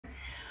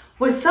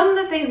With some of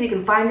the things you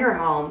can find in your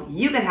home,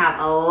 you can have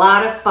a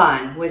lot of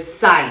fun with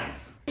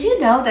science. Did you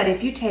know that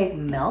if you take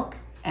milk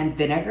and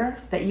vinegar,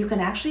 that you can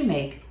actually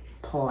make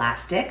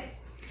plastic?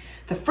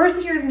 The first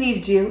thing you're gonna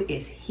need to do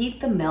is heat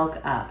the milk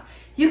up.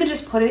 You can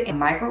just put it in a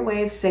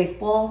microwave safe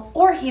bowl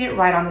or heat it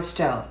right on the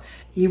stove.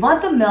 You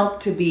want the milk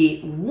to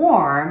be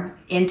warm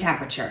in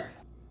temperature.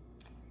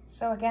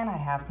 So again, I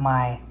have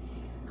my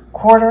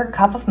 1/4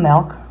 cup of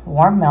milk,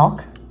 warm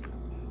milk,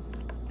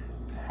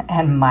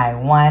 and my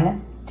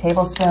 1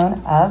 tablespoon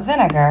of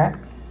vinegar,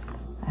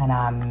 and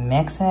I'm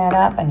mixing it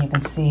up, and you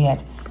can see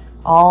it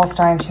all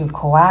starting to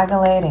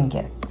coagulate and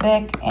get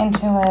thick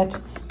into it.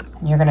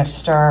 And you're gonna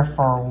stir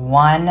for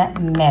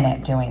 1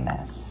 minute doing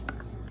this.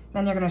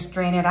 Then you're gonna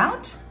strain it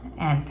out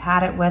and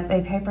pat it with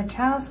a paper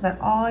towel so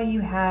that all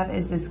you have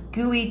is this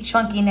gooey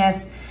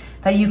chunkiness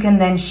that you can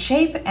then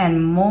shape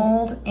and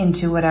mold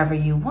into whatever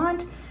you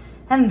want,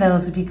 and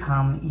those would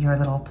become your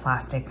little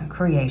plastic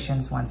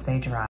creations once they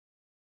dry.